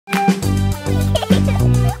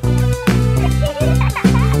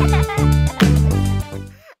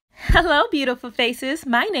Hello, beautiful faces.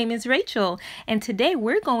 My name is Rachel, and today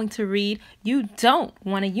we're going to read You Don't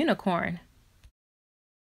Want a Unicorn.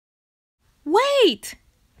 Wait!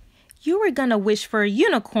 You were gonna wish for a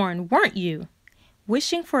unicorn, weren't you?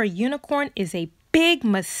 Wishing for a unicorn is a big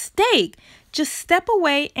mistake. Just step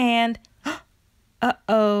away and...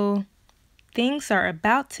 Uh-oh. Things are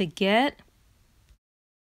about to get...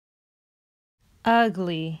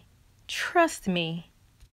 ugly. Trust me.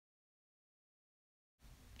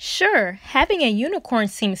 Sure, having a unicorn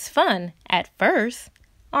seems fun at first.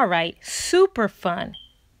 All right, super fun.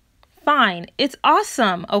 Fine, it's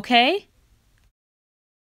awesome, okay?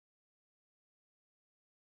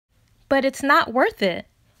 But it's not worth it.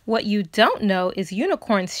 What you don't know is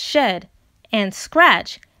unicorns shed and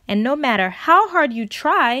scratch, and no matter how hard you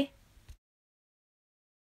try,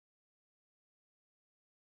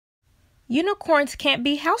 unicorns can't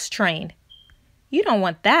be house-trained. You don't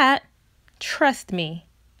want that. Trust me.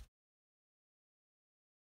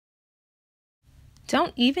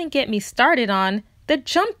 Don't even get me started on the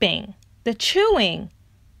jumping, the chewing,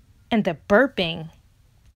 and the burping.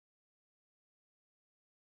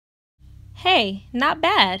 Hey, not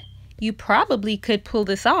bad. You probably could pull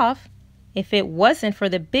this off if it wasn't for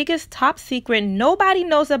the biggest top secret nobody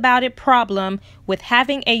knows about it problem with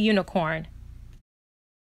having a unicorn.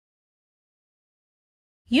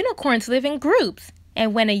 Unicorns live in groups,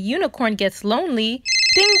 and when a unicorn gets lonely,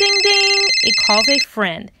 ding ding ding, it calls a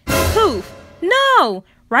friend. Poof! No!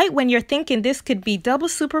 Right when you're thinking this could be double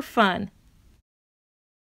super fun.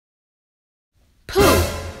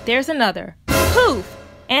 Poof! There's another. Poof!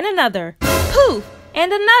 And another. Poof!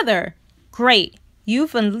 And another. Great!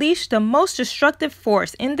 You've unleashed the most destructive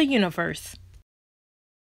force in the universe.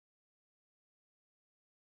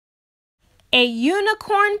 A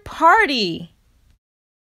unicorn party!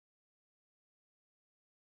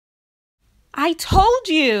 I told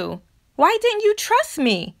you! Why didn't you trust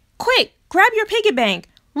me? Quick, grab your piggy bank.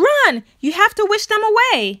 Run! You have to wish them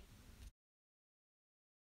away.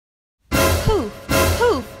 Poof,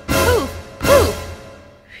 poof, poof, poof.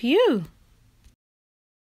 Phew.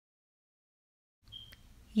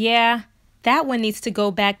 Yeah, that one needs to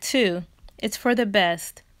go back too. It's for the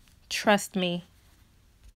best. Trust me.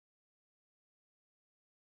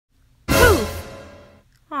 Poof!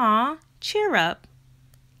 Aw, cheer up.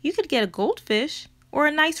 You could get a goldfish or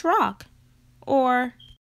a nice rock. Or...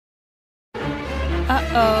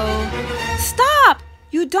 uh-oh. Stop!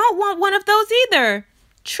 You don't want one of those either.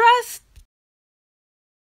 Trust...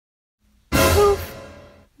 poof...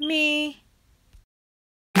 me...